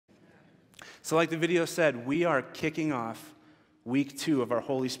So like the video said, we are kicking off week 2 of our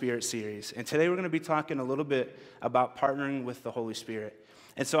Holy Spirit series. And today we're going to be talking a little bit about partnering with the Holy Spirit.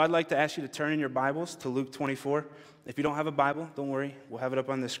 And so I'd like to ask you to turn in your Bibles to Luke 24. If you don't have a Bible, don't worry. We'll have it up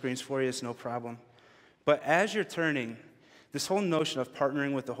on the screens for you. It's no problem. But as you're turning, this whole notion of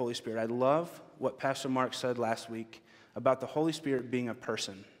partnering with the Holy Spirit, I love what Pastor Mark said last week about the Holy Spirit being a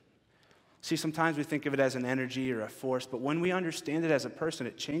person. See, sometimes we think of it as an energy or a force, but when we understand it as a person,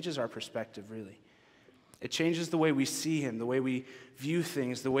 it changes our perspective, really. It changes the way we see him, the way we view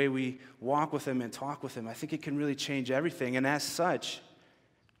things, the way we walk with him and talk with him. I think it can really change everything. And as such,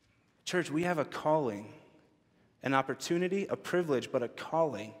 church, we have a calling, an opportunity, a privilege, but a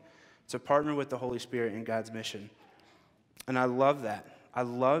calling to partner with the Holy Spirit in God's mission. And I love that. I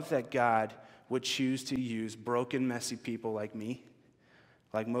love that God would choose to use broken, messy people like me,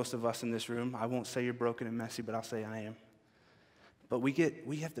 like most of us in this room. I won't say you're broken and messy, but I'll say I am. But we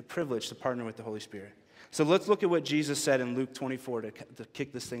have the privilege to partner with the Holy Spirit. So let's look at what Jesus said in Luke 24 to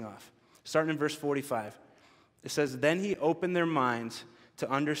kick this thing off. Starting in verse 45. It says, "Then he opened their minds to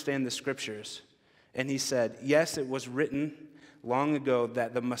understand the scriptures. And he said, 'Yes, it was written long ago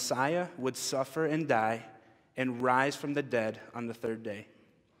that the Messiah would suffer and die and rise from the dead on the third day.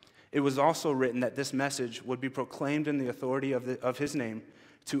 It was also written that this message would be proclaimed in the authority of his name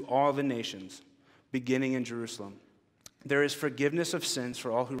to all the nations, beginning in Jerusalem. There is forgiveness of sins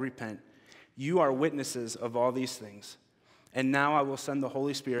for all who repent. You are witnesses of all these things. And now I will send the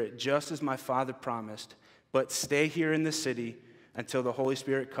Holy Spirit just as my Father promised, but stay here in the city until the Holy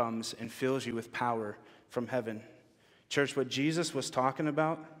Spirit comes and fills you with power from heaven.'" Church, what Jesus was talking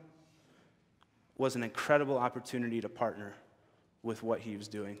about was an incredible opportunity to partner with what he was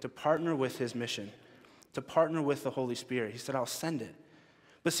doing, to partner with his mission, to partner with the Holy Spirit. He said, "I'll send it."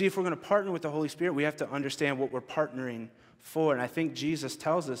 But see, if we're going to partner with the Holy Spirit, we have to understand what we're partnering for. And I think Jesus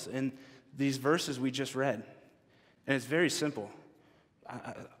tells us in these verses we just read. And it's very simple.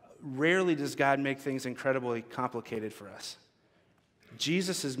 Rarely does God make things incredibly complicated for us.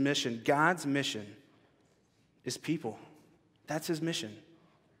 Jesus' mission, God's mission, is people. That's his mission.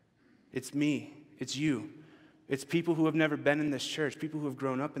 It's me. It's you. It's people who have never been in this church, people who have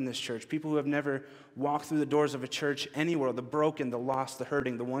grown up in this church, people who have never walked through the doors of a church anywhere, the broken, the lost, the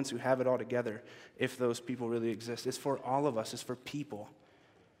hurting, the ones who have it all together, if those people really exist. It's for all of us. It's for people.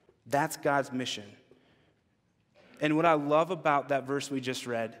 That's God's mission. And what I love about that verse we just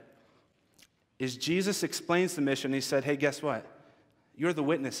read is Jesus explains the mission. He said, "Hey, guess what? You're the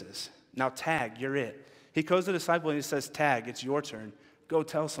witnesses. Now tag, you're it." He goes to the disciple and he says, "Tag, it's your turn. Go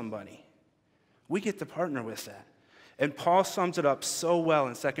tell somebody." We get to partner with that. And Paul sums it up so well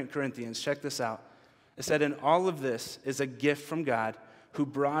in 2 Corinthians. Check this out. It said, "And all of this is a gift from God who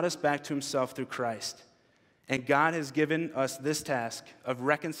brought us back to himself through Christ. And God has given us this task of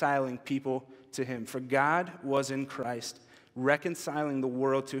reconciling people to him. For God was in Christ, reconciling the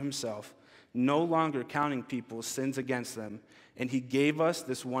world to himself, no longer counting people's sins against them. And he gave us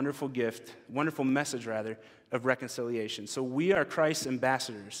this wonderful message of reconciliation." So we are Christ's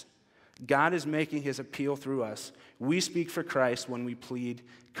ambassadors. God is making his appeal through us. We speak for Christ when we plead,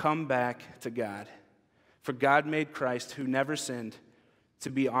 "Come back to God." For God made Christ, who never sinned,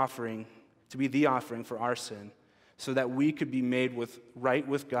 to be the offering for our sin, so that we could be made right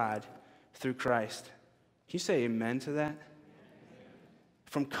with God through Christ. Can you say amen to that?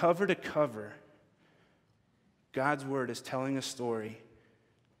 From cover to cover, God's word is telling a story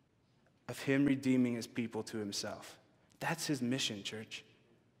of him redeeming his people to himself. That's his mission, church.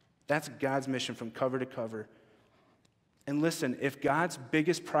 That's God's mission from cover to cover. And listen, if God's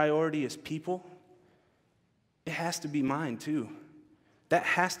biggest priority is people, it has to be mine too. That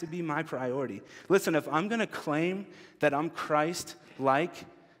has to be my priority. Listen, if I'm going to claim that I'm Christ-like,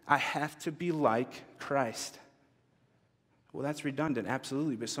 I have to be like Christ. Well, that's redundant,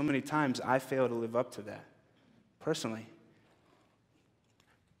 absolutely, but so many times I fail to live up to that, personally.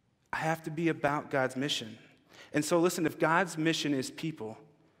 I have to be about God's mission. And so listen, if God's mission is people,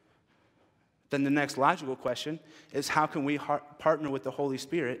 then the next logical question is, how can we partner with the Holy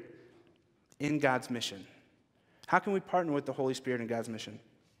Spirit in God's mission? How can we partner with the Holy Spirit in God's mission?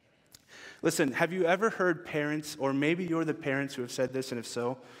 Listen, have you ever heard parents, or maybe you're the parents who have said this, and if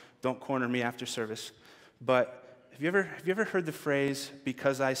so, don't corner me after service, but have you ever heard the phrase,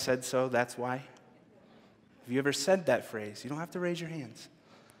 "Because I said so, that's why"? Have you ever said that phrase? You don't have to raise your hands.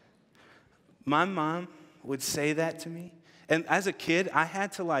 My mom would say that to me, and as a kid, I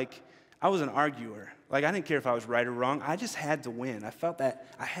was an arguer. I didn't care if I was right or wrong. I just had to win. I felt that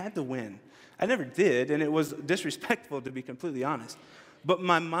I had to win. I never did, and it was disrespectful, to be completely honest. But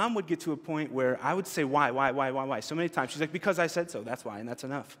my mom would get to a point where I would say, why, so many times. She's like, "Because I said so, that's why, and that's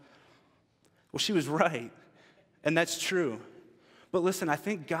enough." Well, she was right, and that's true. But listen, I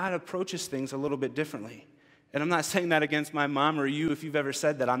think God approaches things a little bit differently. And I'm not saying that against my mom or you if you've ever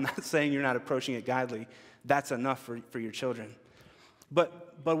said that. I'm not saying you're not approaching it godly. That's enough for your children.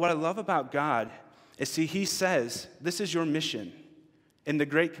 But what I love about God is, see, he says, this is your mission. In the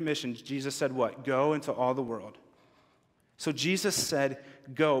Great Commission, Jesus said what? Go into all the world. So Jesus said,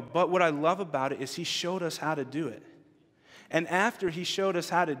 go. But what I love about it is he showed us how to do it. And after he showed us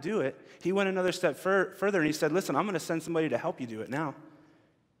how to do it, he went another step further and he said, listen, I'm going to send somebody to help you do it now.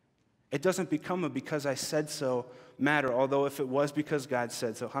 It doesn't become a because I said so matter, although if it was because God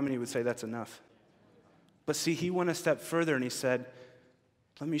said so, how many would say that's enough? But see, he went a step further and he said,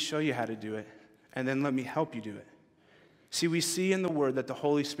 let me show you how to do it, and then let me help you do it. See, we see in the Word that the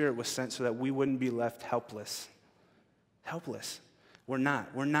Holy Spirit was sent so that we wouldn't be left helpless. Helpless. We're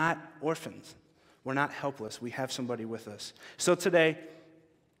not. We're not orphans. We're not helpless. We have somebody with us. So today,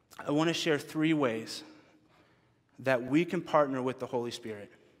 I want to share 3 ways that we can partner with the Holy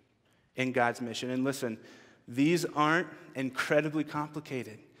Spirit in God's mission. And listen, these aren't incredibly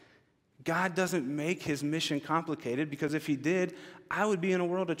complicated. God doesn't make his mission complicated, because if he did, I would be in a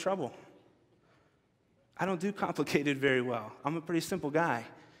world of trouble. I don't do complicated very well. I'm a pretty simple guy.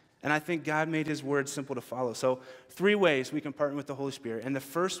 And I think God made his word simple to follow. So 3 ways we can partner with the Holy Spirit. And the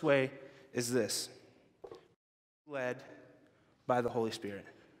first way is this: led by the Holy Spirit.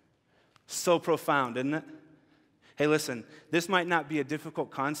 So profound, isn't it? Hey, listen, this might not be a difficult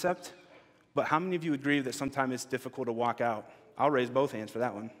concept, but how many of you agree that sometimes it's difficult to walk out? I'll raise both hands for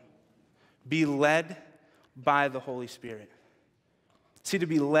that one. Be led by the Holy Spirit. See, to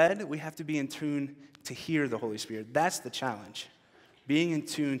be led, we have to be in tune to hear the Holy Spirit. That's the challenge, being in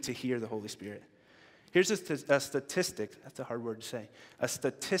tune to hear the Holy Spirit. Here's a statistic. That's a hard word to say. A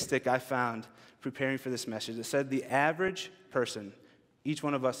statistic I found preparing for this message. It said the average person, each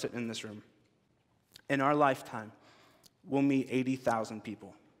one of us sitting in this room, in our lifetime, will meet 80,000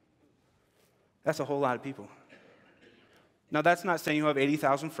 people. That's a whole lot of people. Now, that's not saying you have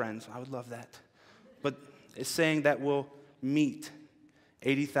 80,000 friends. I would love that. But it's saying that we'll meet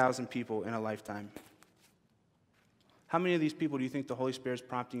 80,000 people in a lifetime. How many of these people do you think the Holy Spirit is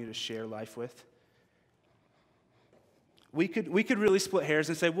prompting you to share life with? We could really split hairs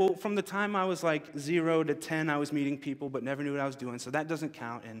and say, well, from the time I was like 0 to 10, I was meeting people but never knew what I was doing, so that doesn't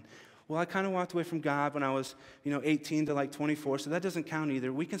count. And, well, I kind of walked away from God when I was, 18 to like 24, so that doesn't count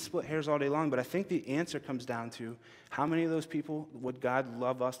either. We can split hairs all day long, but I think the answer comes down to how many of those people would God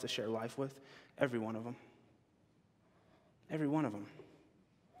love us to share life with? Every one of them. Every one of them.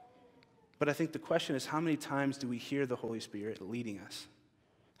 But I think the question is, how many times do we hear the Holy Spirit leading us?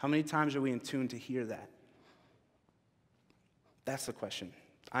 How many times are we in tune to hear that? That's the question.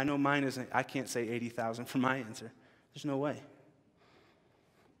 I know mine isn't, I can't say 80,000 for my answer. There's no way.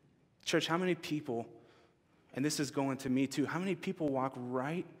 Church, how many people, and this is going to me too, how many people walk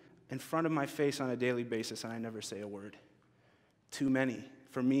right in front of my face on a daily basis and I never say a word? Too many,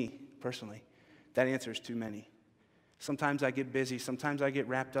 for me personally. That answer is too many. Sometimes I get busy. Sometimes I get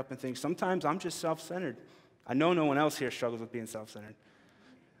wrapped up in things. Sometimes I'm just self-centered. I know no one else here struggles with being self-centered.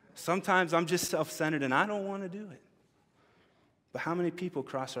 Sometimes I'm just self-centered and I don't want to do it. But how many people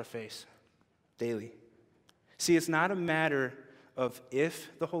cross our face daily? See, it's not a matter of if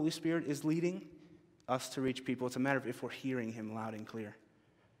the Holy Spirit is leading us to reach people. It's a matter of if we're hearing him loud and clear,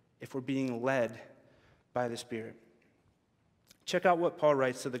 if we're being led by the Spirit. Check out what Paul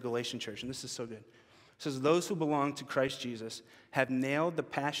writes to the Galatian church, and this is so good. It says, those who belong to Christ Jesus have nailed the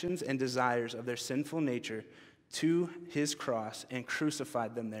passions and desires of their sinful nature to his cross and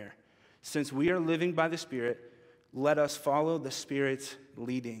crucified them there. Since we are living by the Spirit, let us follow the Spirit's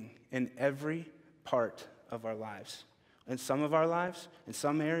leading in every part of our lives. In some of our lives, in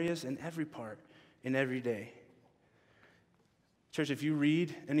some areas, in every part, in every day. Church, if you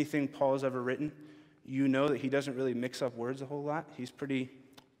read anything Paul has ever written, you know that he doesn't really mix up words a whole lot. He's pretty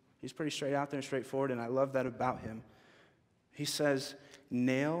straight out there and straightforward, and I love that about him. He says,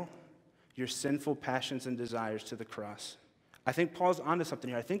 nail your sinful passions and desires to the cross. I think Paul's onto something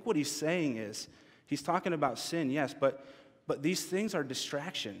here. I think what he's saying is, he's talking about sin, yes, but these things are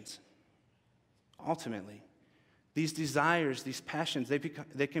distractions, ultimately. These desires, these passions,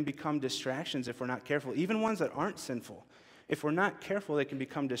 they can become distractions if we're not careful. Even ones that aren't sinful. If we're not careful, they can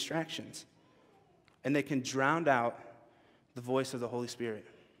become distractions. And they can drown out the voice of the Holy Spirit.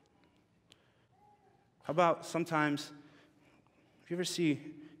 How about sometimes, if you ever see,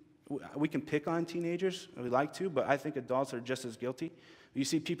 we can pick on teenagers, we like to, but I think adults are just as guilty. You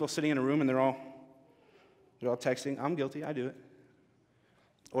see people sitting in a room and they're all texting. I'm guilty, I do it.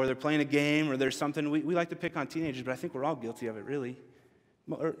 Or they're playing a game, or there's something. We like to pick on teenagers, but I think we're all guilty of it, really.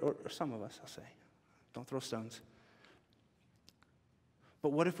 Or some of us, I'll say. Don't throw stones.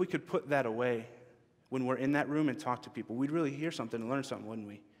 But what if we could put that away when we're in that room and talk to people? We'd really hear something and learn something, wouldn't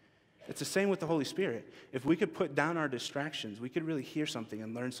we? It's the same with the Holy Spirit. If we could put down our distractions, we could really hear something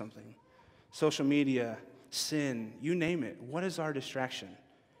and learn something. Social media, sin, you name it. What is our distraction?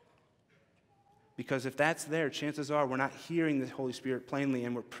 Because if that's there, chances are we're not hearing the Holy Spirit plainly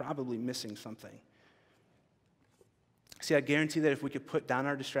and we're probably missing something. See, I guarantee that if we could put down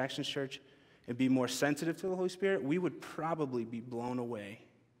our distractions, church, and be more sensitive to the Holy Spirit, we would probably be blown away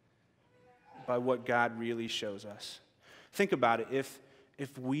by what God really shows us. Think about it.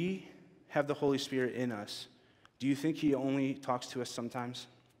 If we have the Holy Spirit in us, do you think he only talks to us sometimes?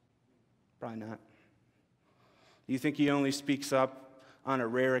 Probably not. Do you think he only speaks up on a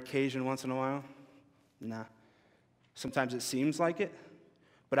rare occasion once in a while? Nah. Sometimes it seems like it,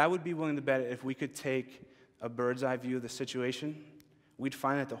 but I would be willing to bet if we could take a bird's eye view of the situation, we'd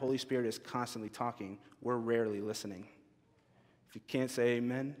find that the Holy Spirit is constantly talking. We're rarely listening. If you can't say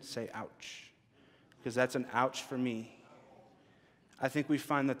amen, say ouch, because that's an ouch for me. I think we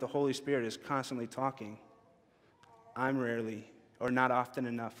find that the Holy Spirit is constantly talking. I'm rarely, or not often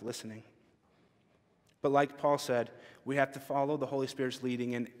enough, listening. But like Paul said, we have to follow the Holy Spirit's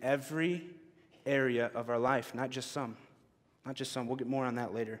leading in every area of our life, not just some. Not just some. We'll get more on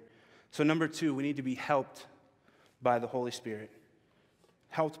that later. So number 2, we need to be helped by the Holy Spirit.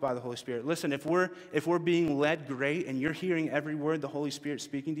 Helped by the Holy Spirit. Listen, if we're being led great and you're hearing every word the Holy Spirit's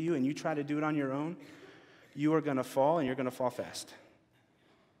speaking to you and you try to do it on your own, you are going to fall and you're going to fall fast.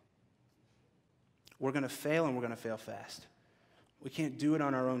 We're going to fail and we're going to fail fast. We can't do it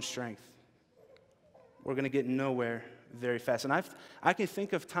on our own strength. We're going to get nowhere very fast. And I can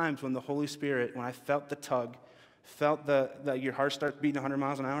think of times when the Holy Spirit, when I felt the tug, felt your heart start beating 100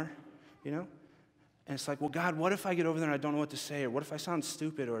 miles an hour, you know? And it's like, well, God, what if I get over there and I don't know what to say? Or what if I sound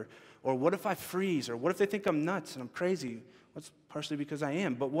stupid? Or what if I freeze? Or what if they think I'm nuts and I'm crazy? That's partially because I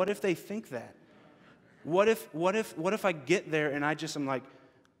am. But what if they think that? What if I get there and I just am like,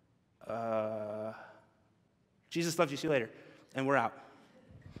 Jesus loves you, see you later, and we're out?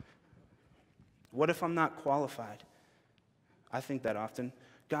 What if I'm not qualified? I think that often.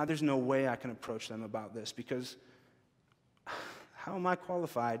 God, there's no way I can approach them about this because how am I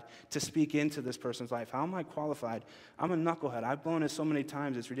qualified to speak into this person's life? How am I qualified? I'm a knucklehead. I've blown it so many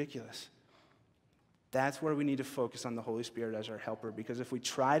times, it's ridiculous. That's where we need to focus on the Holy Spirit as our helper, because if we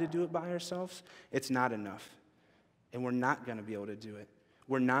try to do it by ourselves, it's not enough. And we're not going to be able to do it.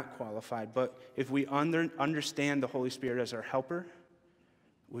 We're not qualified. But if we understand the Holy Spirit as our helper,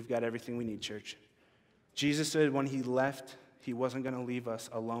 we've got everything we need, church. Jesus said when he left, he wasn't going to leave us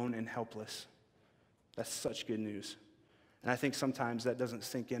alone and helpless. That's such good news. And I think sometimes that doesn't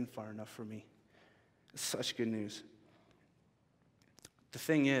sink in far enough for me. It's such good news. The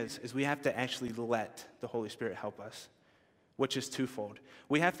thing is we have to actually let the Holy Spirit help us, which is twofold.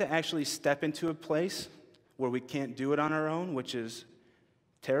 We have to actually step into a place where we can't do it on our own, which is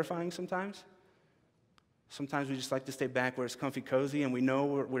terrifying sometimes. Sometimes we just like to stay back where it's comfy, cozy, and we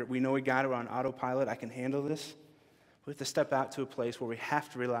know we got it, we're on autopilot. I can handle this. We have to step out to a place where we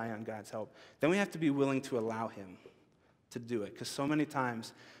have to rely on God's help. Then we have to be willing to allow him to do it. Because so many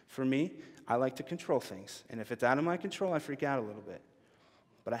times, for me, I like to control things. And if it's out of my control, I freak out a little bit.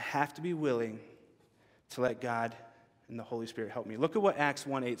 But I have to be willing to let God and the Holy Spirit help me. Look at what Acts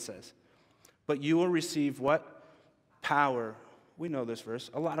 1:8 says. But you will receive what? Power. We know this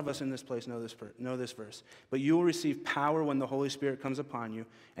verse. A lot of us in this place know this verse. But you will receive power when the Holy Spirit comes upon you,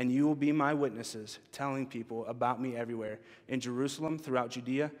 and you will be my witnesses, telling people about me everywhere, in Jerusalem, throughout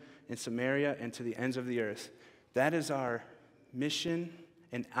Judea, in Samaria, and to the ends of the earth. That is our mission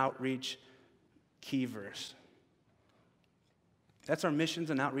and outreach key verse. That's our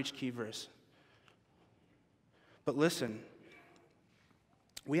missions and outreach key verse. But listen,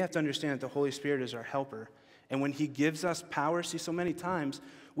 we have to understand that the Holy Spirit is our helper. And when he gives us power, see, so many times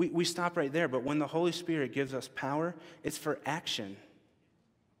we stop right there. But when the Holy Spirit gives us power, it's for action.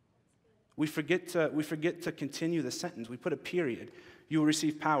 We forget to continue the sentence. We put a period. You will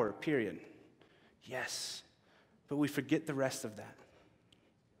receive power, period. Yes. But we forget the rest of that.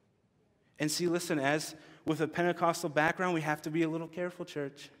 And see, listen, as with a Pentecostal background, we have to be a little careful,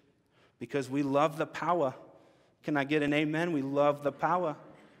 church, because we love the power. Can I get an amen? We love the power.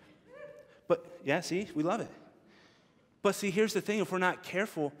 But, yeah, see, we love it. But see, here's the thing. If we're not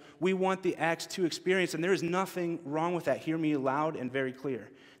careful, we want the Acts 2 experience, and there is nothing wrong with that. Hear me loud and very clear.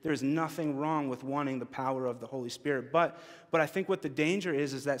 There is nothing wrong with wanting the power of the Holy Spirit. But I think what the danger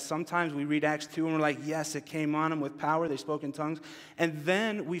is that sometimes we read Acts 2 and we're like, yes, it came on them with power. They spoke in tongues. And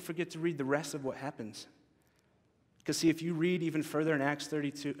then we forget to read the rest of what happens. Because see, if you read even further in Acts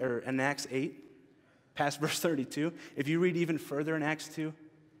 32 or in Acts 8, past verse 32, if you read even further in Acts 2,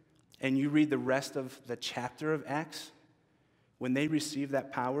 and you read the rest of the chapter of Acts, when they received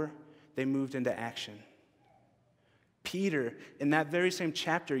that power, they moved into action. Peter, in that very same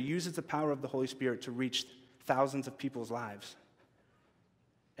chapter, uses the power of the Holy Spirit to reach thousands of people's lives.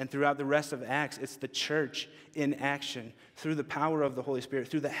 And throughout the rest of Acts, it's the church in action through the power of the Holy Spirit,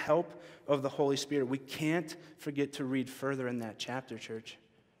 through the help of the Holy Spirit. We can't forget to read further in that chapter, church.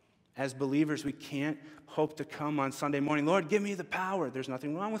 As believers, we can't hope to come on Sunday morning, Lord, give me the power. There's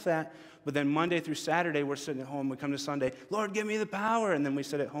nothing wrong with that. But then Monday through Saturday, we're sitting at home. We come to Sunday, Lord, give me the power. And then we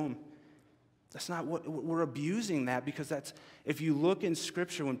sit at home. That's not what we're abusing that, because that's, if you look in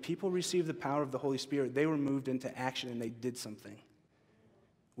Scripture, when people received the power of the Holy Spirit, they were moved into action and they did something.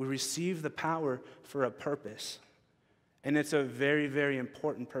 We receive the power for a purpose. And it's a very, very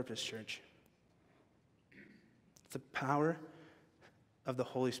important purpose, church. The power of the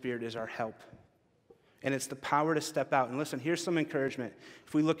Holy Spirit is our help. And it's the power to step out. And listen, here's some encouragement.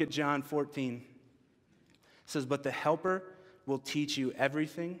 If we look at John 14, it says, but the Helper will teach you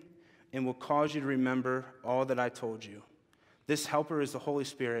everything and will cause you to remember all that I told you. This Helper is the Holy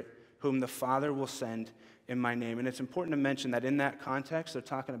Spirit, whom the Father will send in my name. And it's important to mention that in that context, they're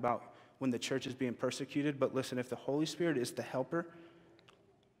talking about when the church is being persecuted. But listen, if the Holy Spirit is the Helper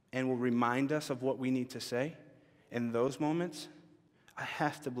and will remind us of what we need to say in those moments, I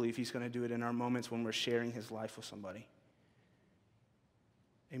have to believe he's going to do it in our moments when we're sharing his life with somebody.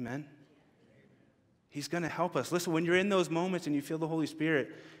 Amen? He's going to help us. Listen, when you're in those moments and you feel the Holy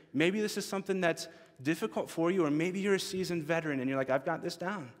Spirit, maybe this is something that's difficult for you, or maybe you're a seasoned veteran and you're like, I've got this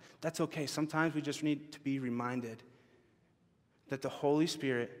down. That's okay. Sometimes we just need to be reminded that the Holy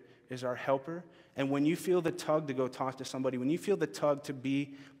Spirit is our helper. And when you feel the tug to go talk to somebody, when you feel the tug to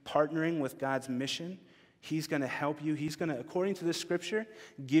be partnering with God's mission, he's going to help you. He's going to, according to this scripture,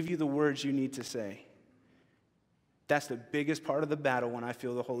 give you the words you need to say. That's the biggest part of the battle when I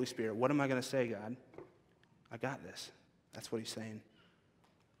feel the Holy Spirit. What am I going to say, God? I got this. That's what he's saying.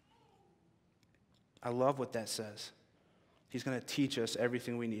 I love what that says. He's going to teach us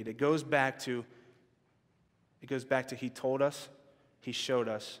everything we need. It goes back to he told us, he showed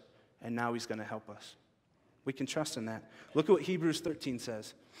us, and now he's going to help us. We can trust in that. Look at what Hebrews 13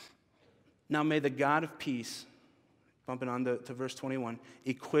 says. Now may the God of peace, bumping on to verse 21,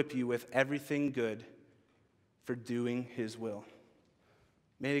 equip you with everything good for doing his will.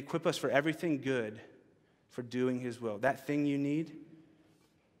 May he equip us for everything good for doing his will. That thing you need,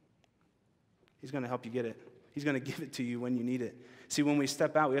 he's going to help you get it. He's going to give it to you when you need it. See, when we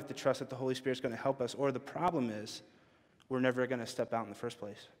step out, we have to trust that the Holy Spirit's going to help us, or the problem is we're never going to step out in the first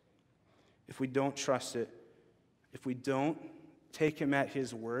place. If we don't trust it, if we don't take him at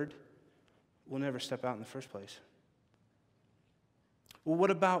his word, we'll never step out in the first place. Well,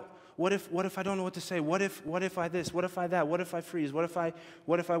 what if I don't know what to say? What if I this? What if I that? What if I freeze? What if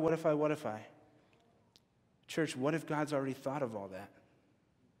I? Church, what if God's already thought of all that?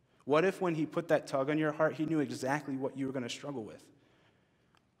 What if when he put that tug on your heart, he knew exactly what you were going to struggle with?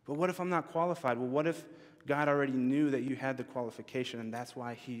 But what if I'm not qualified? Well, what if God already knew that you had the qualification and that's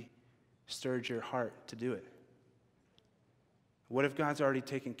why he stirred your heart to do it? What if God's already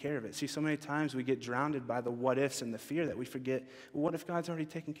taken care of it? See, so many times we get drowned by the what ifs and the fear that we forget, well, what if God's already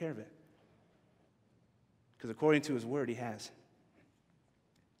taken care of it? Because according to his word, he has.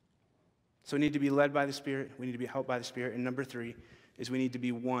 So we need to be led by the Spirit. We need to be helped by the Spirit. And number 3 is we need to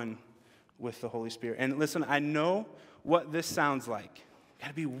be one with the Holy Spirit. And listen, I know what this sounds like. Got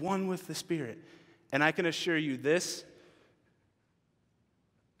to be one with the Spirit. And I can assure you this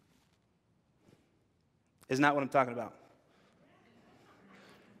is not what I'm talking about.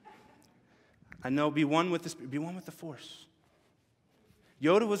 I know, be one with the Spirit, be one with the Force.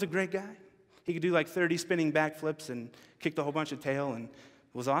 Yoda was a great guy. He could do like 30 spinning backflips and kicked a whole bunch of tail, and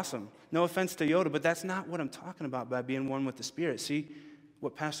it was awesome. No offense to Yoda, but that's not what I'm talking about by being one with the Spirit. See,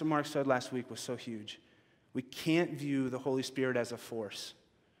 what Pastor Mark said last week was so huge. We can't view the Holy Spirit as a force.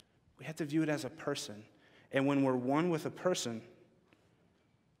 We have to view it as a person. And when we're one with a person,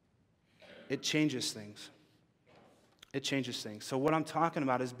 it changes things. It changes things. So what I'm talking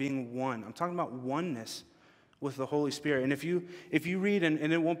about is being one. I'm talking about oneness with the Holy Spirit. And if you read, and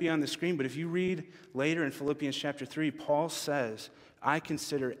it won't be on the screen, but if you read later in Philippians chapter 3, Paul says, I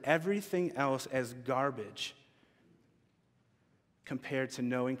consider everything else as garbage compared to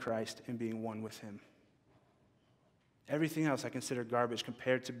knowing Christ and being one with him. Everything else I consider garbage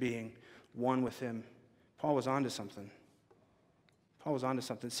compared to being one with him. Paul was onto something.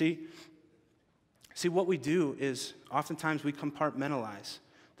 See, what we do is oftentimes we compartmentalize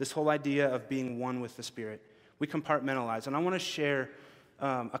this whole idea of being one with the Spirit. We compartmentalize. And I want to share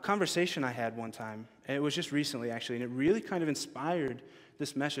a conversation I had one time, and it was just recently, actually, and it really kind of inspired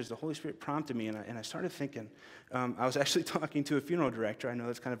this message. The Holy Spirit prompted me, and I started thinking. I was actually talking to a funeral director. I know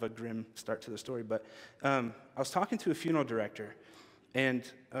that's kind of a grim start to the story, but I was talking to a funeral director, and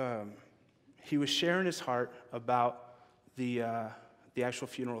he was sharing his heart about the actual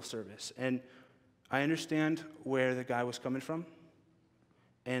funeral service. And I understand where the guy was coming from,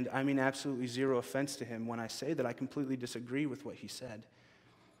 and I mean absolutely zero offense to him when I say that I completely disagree with what he said.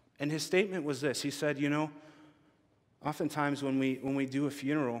 And his statement was this. He said, oftentimes when we do a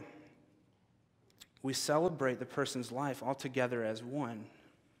funeral, we celebrate the person's life all together as one,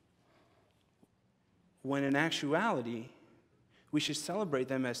 when in actuality, we should celebrate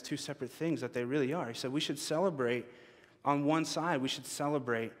them as two separate things that they really are. He said we should celebrate, on one side, we should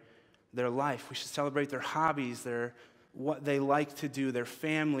celebrate their life. We should celebrate their hobbies, what they like to do, their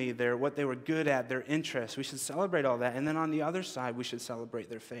family, what they were good at, their interests. We should celebrate all that. And then on the other side, we should celebrate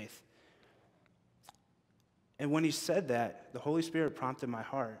their faith. And when he said that, the Holy Spirit prompted my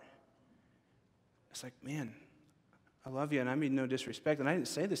heart. It's like, man, I love you, and I mean no disrespect. And I didn't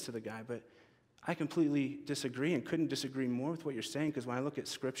say this to the guy, but I completely disagree and couldn't disagree more with what you're saying, because when I look at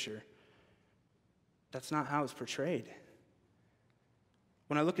Scripture, that's not how it's portrayed.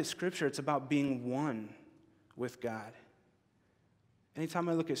 When I look at Scripture, it's about being one with God. Anytime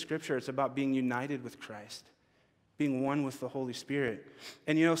I look at Scripture, it's about being united with Christ, being one with the Holy Spirit.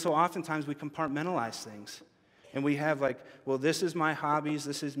 And so oftentimes we compartmentalize things. And we have this is my hobbies,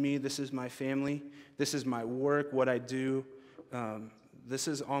 this is me, this is my family, this is my work, what I do, this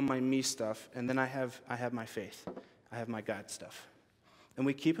is all my me stuff, and then I have my faith, I have my God stuff. And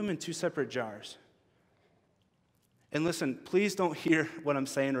we keep them in two separate jars. And listen, please don't hear what I'm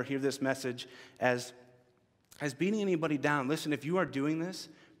saying or hear this message as beating anybody down. Listen, if you are doing this,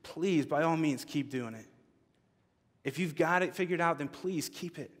 please, by all means, keep doing it. If you've got it figured out, then please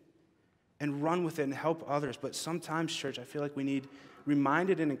keep it and run with it and help others. But sometimes, church, I feel like we need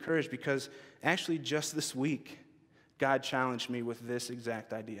reminded and encouraged, because actually just this week, God challenged me with this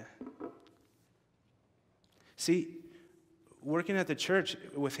exact idea. See, working at the church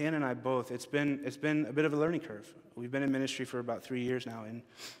with Hannah and I both, it's been a bit of a learning curve. We've been in ministry for about 3 years now,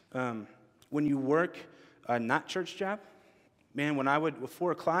 and when you work a not church job, man, at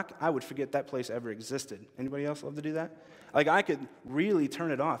 4 o'clock, I would forget that place ever existed. Anybody else love to do that? I could really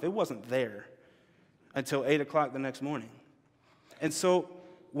turn it off. It wasn't there until 8 o'clock the next morning. And so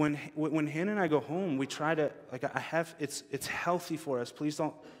when Hannah and I go home, we try to, it's healthy for us. Please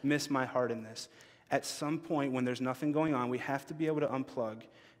don't miss my heart in this. At some point when there's nothing going on, we have to be able to unplug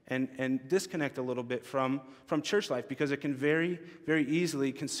and disconnect a little bit from church life, because it can very, very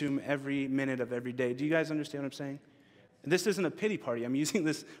easily consume every minute of every day. Do you guys understand what I'm saying? And this isn't a pity party. I'm using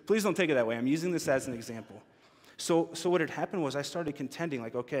this, please don't take it that way. I'm using this as an example. So what had happened was I started contending,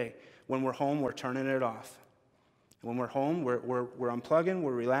 okay, when we're home, we're turning it off. When we're home, we're unplugging,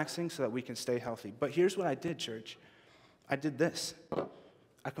 we're relaxing so that we can stay healthy. But here's what I did, church. I did this.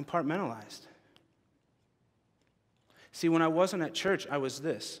 I compartmentalized. See, when I wasn't at church, I was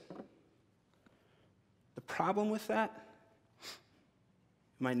this. The problem with that,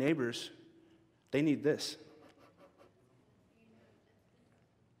 my neighbors, they need this.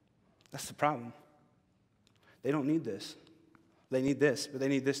 That's the problem. They don't need this. They need this, but they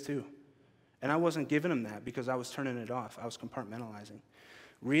need this too. And I wasn't giving them that because I was turning it off. I was compartmentalizing.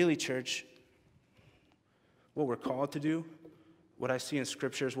 Really, church, what we're called to do, what I see in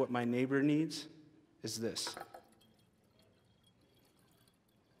Scripture is what my neighbor needs, is this.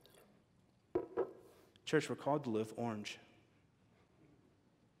 Church, we're called to live orange.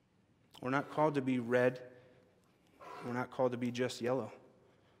 We're not called to be red. We're not called to be just yellow.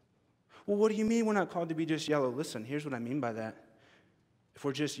 Well, what do you mean we're not called to be just yellow? Listen, here's what I mean by that. If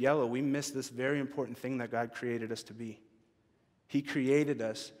we're just yellow, we miss this very important thing that God created us to be. He created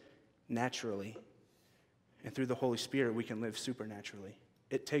us naturally. And through the Holy Spirit, we can live supernaturally.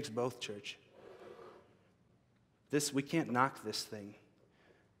 It takes both, church. We can't knock this thing.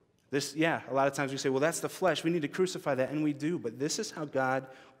 A lot of times we say, well, that's the flesh. We need to crucify that, and we do. But this is how God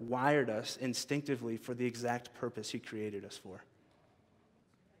wired us instinctively for the exact purpose He created us for.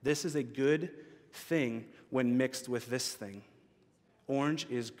 This is a good thing when mixed with this thing. Orange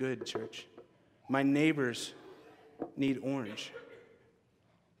is good, church. My neighbors need orange.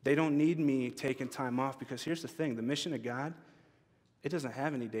 They don't need me taking time off, because here's the thing. The mission of God, it doesn't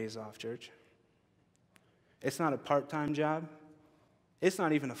have any days off, church. It's not a part-time job. It's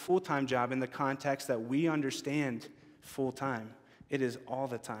not even a full-time job in the context that we understand full-time. It is all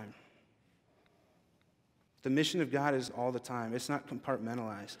the time. The mission of God is all the time. It's not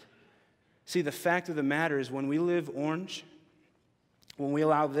compartmentalized. See, the fact of the matter is when we live orange, when we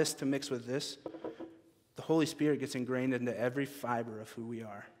allow this to mix with this, the Holy Spirit gets ingrained into every fiber of who we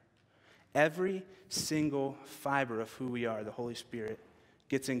are. Every single fiber of who we are, the Holy Spirit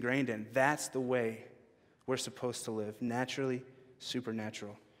gets ingrained in. That's the way we're supposed to live, naturally,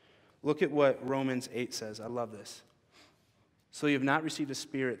 supernatural. Look at what Romans 8 says. I love this. So you have not received a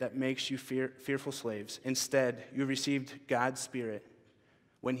spirit that makes you fearful slaves. Instead, you received God's Spirit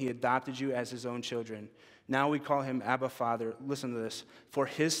when he adopted you as his own children. Now we call him Abba Father. Listen to this. For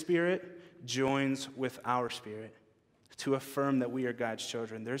his Spirit joins with our spirit to affirm that we are God's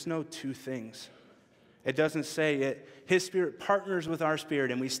children. There's no two things. It doesn't say it. His Spirit partners with our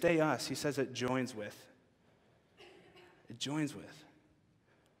spirit and we stay us. He says it joins with. It joins with.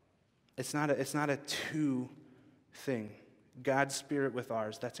 It's not a two thing. God's Spirit with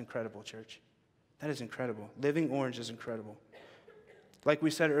ours. That's incredible, church. That is incredible. Living orange is incredible. Like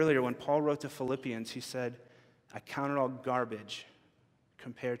we said earlier, when Paul wrote to Philippians, he said, I count it all garbage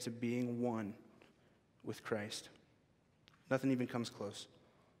compared to being one with Christ. Nothing even comes close.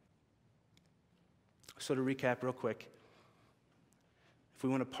 So to recap real quick, if we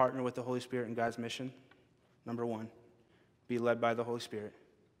want to partner with the Holy Spirit in God's mission, number 1, be led by the Holy Spirit.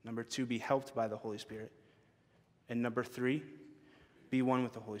 Number 2, be helped by the Holy Spirit. And number 3, be one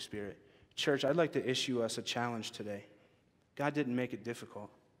with the Holy Spirit. Church, I'd like to issue us a challenge today. God didn't make it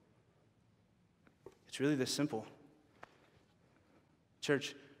difficult. It's really this simple.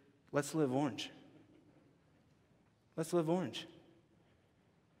 Church, let's live orange. Let's live orange.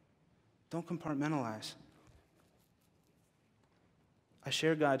 Don't compartmentalize. I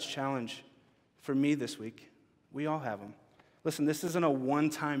share God's challenge for me this week. We all have them. Listen, this isn't a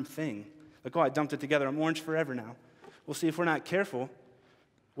one-time thing. Like, oh, I dumped it together. I'm orange forever now. We'll see if we're not careful.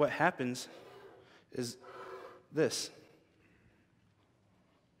 What happens is this.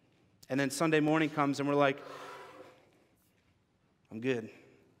 And then Sunday morning comes and we're like, I'm good.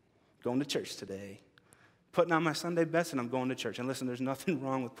 Going to church today. Putting on my Sunday best and I'm going to church. And listen, there's nothing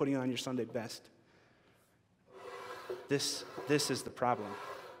wrong with putting on your Sunday best. This is the problem.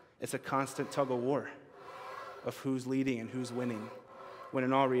 It's a constant tug of war of who's leading and who's winning. When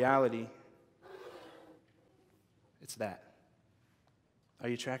in all reality, it's that. Are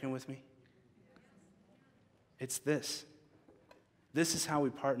you tracking with me? It's this. This is how we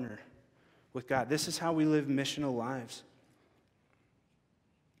partner with God. This is how we live missional lives.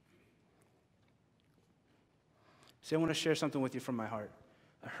 See, I want to share something with you from my heart.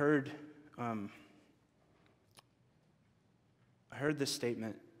 I heard this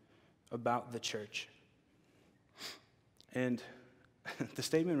statement about the church. And the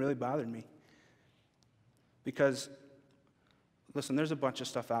statement really bothered me. Because, listen, there's a bunch of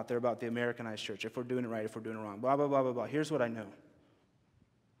stuff out there about the Americanized church, if we're doing it right, if we're doing it wrong, blah, blah, blah, blah, blah. Here's what I know.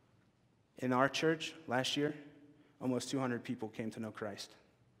 In our church last year, almost 200 people came to know Christ.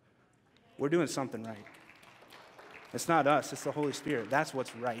 We're doing something right. It's not us, it's the Holy Spirit. That's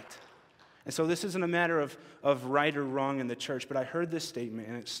what's right. And so this isn't a matter of right or wrong in the church, but I heard this statement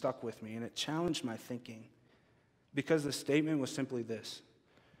and it stuck with me and it challenged my thinking. Because the statement was simply this.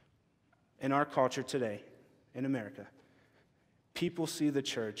 In our culture today, in America, people see the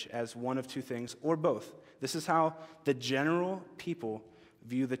church as one of two things, or both. This is how the general people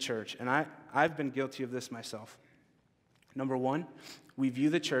view the church. And I've been guilty of this myself. Number 1, we view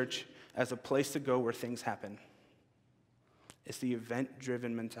the church as a place to go where things happen. It's the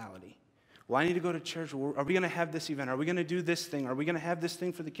event-driven mentality. Well, I need to go to church. Are we going to have this event? Are we going to do this thing? Are we going to have this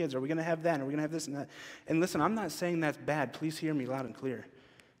thing for the kids? Are we going to have that? Are we going to have this and that? And listen, I'm not saying that's bad. Please hear me loud and clear.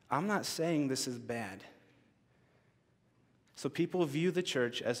 I'm not saying this is bad. So people view the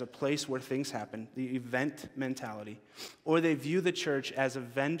church as a place where things happen, the event mentality, or they view the church as a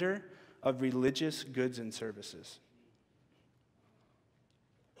vendor of religious goods and services.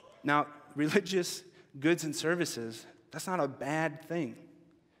 Now, religious goods and services, that's not a bad thing.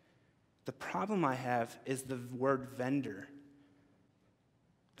 The problem I have is the word vendor.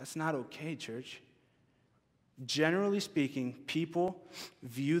 That's not okay, church. Generally speaking, people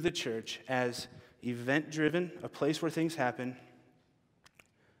view the church as event-driven, a place where things happen,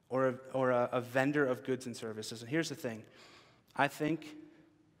 or a vendor of goods and services. And here's the thing. I think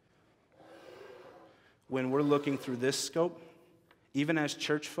when we're looking through this scope, even as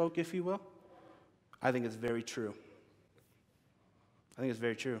church folk, if you will, I think it's very true. I think it's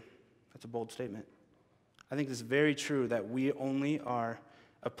very true. That's a bold statement. I think it's very true that we only are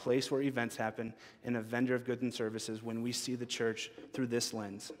a place where events happen and a vendor of goods and services when we see the church through this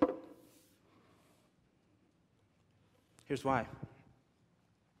lens. Here's why.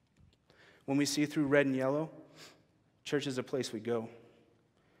 When we see through red and yellow, church is a place we go.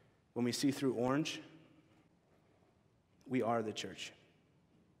 When we see through orange, we are the church.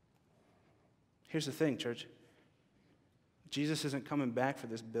 Here's the thing, church. Jesus isn't coming back for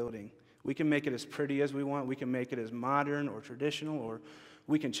this building. We can make it as pretty as we want. We can make it as modern or traditional, or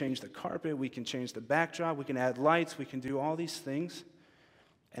we can change the carpet. We can change the backdrop. We can add lights. We can do all these things.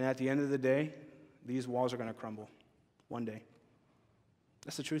 And at the end of the day, these walls are going to crumble one day.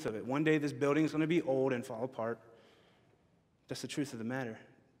 That's the truth of it. One day this building is going to be old and fall apart. That's the truth of the matter.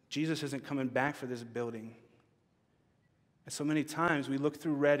 Jesus isn't coming back for this building. And so many times we look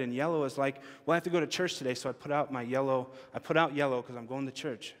through red and yellow as like, well, I have to go to church today, so I put out yellow because I'm going to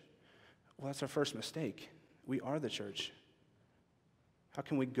church. Well, that's our first mistake. We are the church. How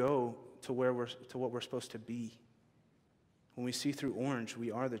can we go to what we're supposed to be? When we see through orange,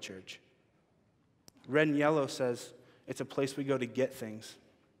 we are the church. Red and yellow says it's a place we go to get things,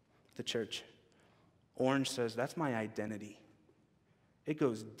 the church. Orange says that's my identity. It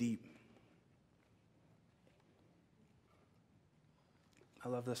goes deep. I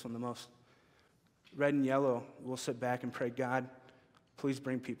love this one the most. Red and yellow, we'll sit back and pray, God, please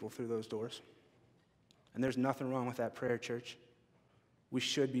bring people through those doors. And there's nothing wrong with that prayer, church. We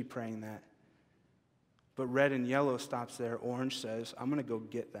should be praying that. But red and yellow stops there. Orange says, I'm going to go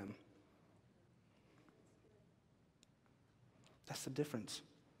get them. That's the difference.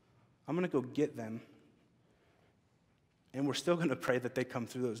 I'm going to go get them. And we're still going to pray that they come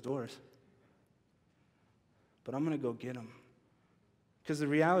through those doors. But I'm going to go get them. Because the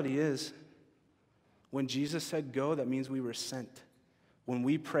reality is, when Jesus said go, that means we were sent. When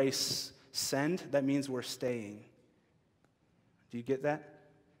we pray send, that means we're staying. Do you get that?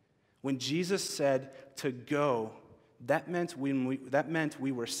 When Jesus said to go, that meant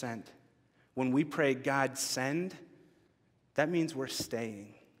we were sent. When we pray God send, that means we're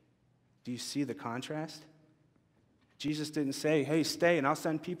staying. Do you see the contrast? Jesus didn't say, hey, stay and I'll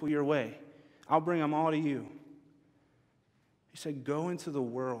send people your way. I'll bring them all to you. He said, go into the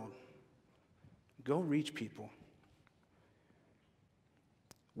world. Go reach people.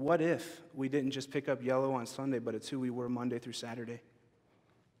 What if we didn't just pick up yellow on Sunday, but it's who we were Monday through Saturday?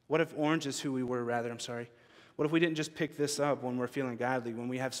 What if orange is who we were, What if we didn't just pick this up when we're feeling godly, when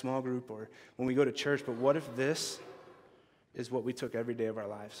we have small group or when we go to church, but what if this is what we took every day of our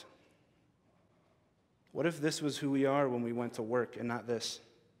lives? What if this was who we are when we went to work and not this?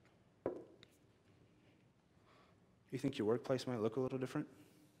 You think your workplace might look a little different?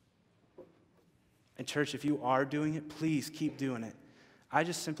 And church, if you are doing it, please keep doing it. I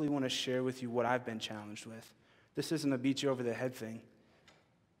just simply want to share with you what I've been challenged with. This isn't a beat you over the head thing.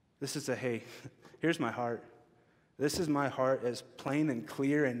 This is a, hey, here's my heart. This is my heart, as plain and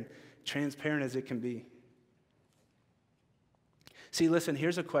clear and transparent as it can be. See, listen,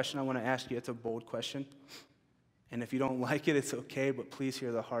 here's a question I want to ask you. It's a bold question. And if you don't like it, it's okay, but please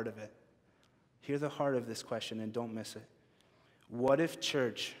hear the heart of it. Hear the heart of this question and don't miss it. What if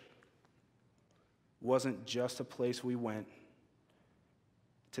church wasn't just a place we went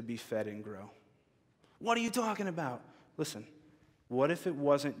to be fed and grow? What are you talking about? Listen, what if it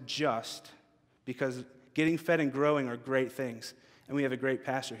wasn't just because getting fed and growing are great things, and we have a great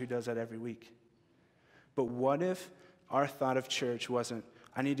pastor who does that every week. But what if our thought of church wasn't,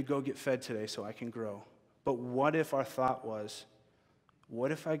 I need to go get fed today so I can grow? But what if our thought was,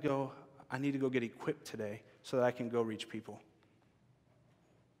 what if I need to go get equipped today so that I can go reach people?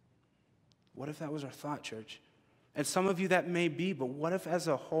 What if that was our thought, church? And some of you that may be, but what if as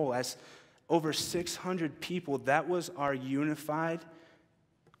a whole, as over 600 people, that was our unified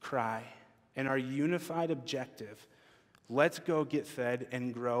cry and our unified objective? Let's go get fed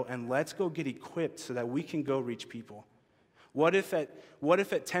and grow, and let's go get equipped so that we can go reach people. What if at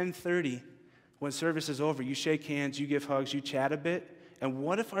 10:30, when service is over, you shake hands, you give hugs, you chat a bit, and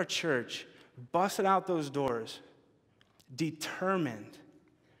what if our church busted out those doors, determined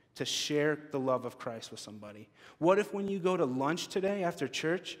to share the love of Christ with somebody? What if when you go to lunch today after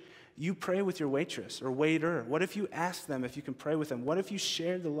church, you pray with your waitress or waiter? What if you ask them if you can pray with them? What if you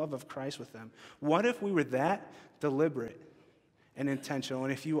shared the love of Christ with them? What if we were that deliberate and intentional?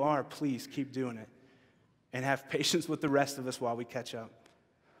 And if you are, please keep doing it and have patience with the rest of us while we catch up.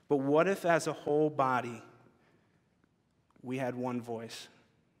 But what if as a whole body, we had one voice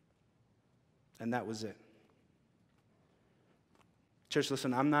and that was it? Church,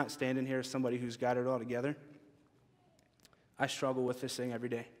 listen, I'm not standing here as somebody who's got it all together. I struggle with this thing every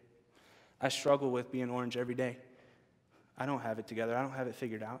day. I struggle with being orange every day. I don't have it together. I don't have it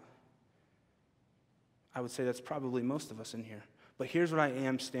figured out. I would say that's probably most of us in here. But here's what I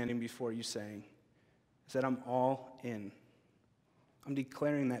am standing before you saying, is that I'm all in. I'm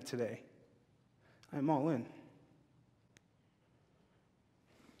declaring that today. I'm all in.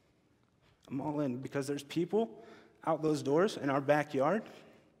 I'm all in because there's people out those doors in our backyard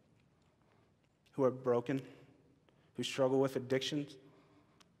who are broken, who struggle with addictions,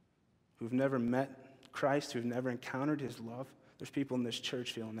 who've never met Christ, who've never encountered his love. There's people in this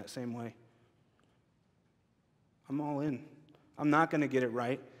church feeling that same way. I'm all in. I'm not going to get it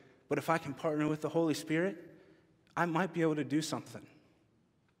right, but if I can partner with the Holy Spirit, I might be able to do something.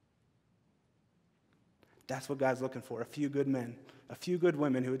 That's what God's looking for, a few good men, a few good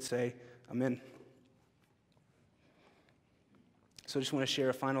women who would say, I'm in. So I just want to share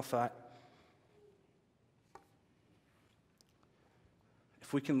a final thought.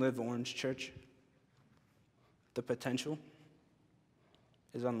 If we can live Orange, church, the potential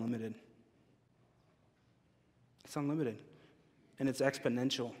is unlimited. It's unlimited. And it's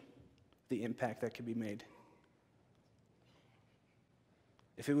exponential, the impact that could be made.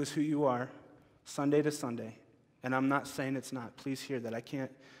 If it was who you are, Sunday to Sunday, and I'm not saying it's not, please hear that. I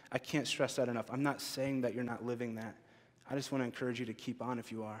can't stress that enough. I'm not saying that you're not living that. I just want to encourage you to keep on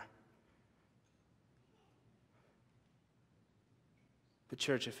if you are. But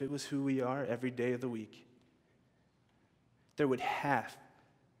church, if it was who we are every day of the week, there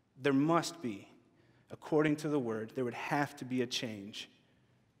must be, according to the word, there would have to be a change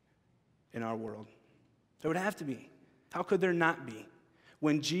in our world. There would have to be. How could there not be?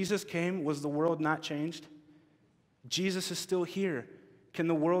 When Jesus came, was the world not changed? Jesus is still here. Can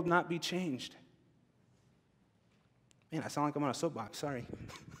the world not be changed? Man, I sound like I'm on a soapbox, sorry.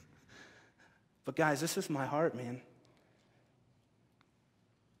 But guys, this is my heart, man.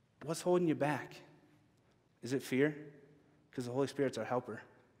 What's holding you back? Is it fear? Because the Holy Spirit's our helper.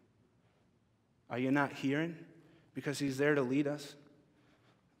 Are you not hearing? Because he's there to lead us.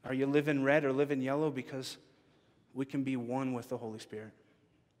 Are you living red or living yellow? Because we can be one with the Holy Spirit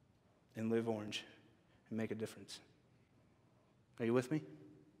and live orange and make a difference. Are you with me?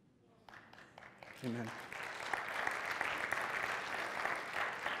 Amen.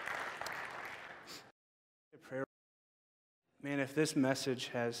 Prayer. Man, if this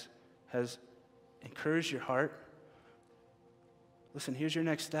message has encouraged your heart, listen, here's your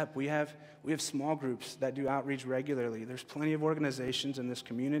next step. We have small groups that do outreach regularly. There's plenty of organizations in this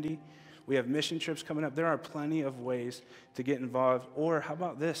community. We have mission trips coming up. There are plenty of ways to get involved. Or how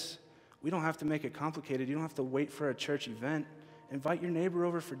about this? We don't have to make it complicated. You don't have to wait for a church event. Invite your neighbor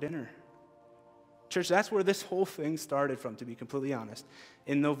over for dinner. Church, that's where this whole thing started from, to be completely honest.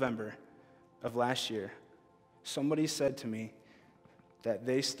 In November of last year, somebody said to me that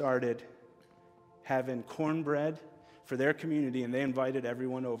they started having cornbread for their community, and they invited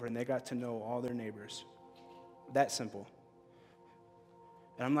everyone over, and they got to know all their neighbors. That simple.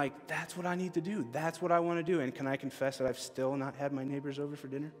 And I'm like, that's what I need to do. That's what I want to do. And can I confess that I've still not had my neighbors over for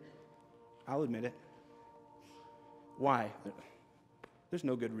dinner? I'll admit it. Why? There's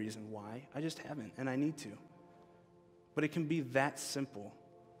no good reason why. I just haven't, and I need to. But it can be that simple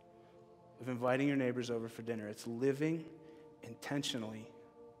of inviting your neighbors over for dinner. It's living intentionally,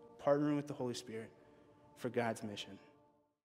 partnering with the Holy Spirit for God's mission.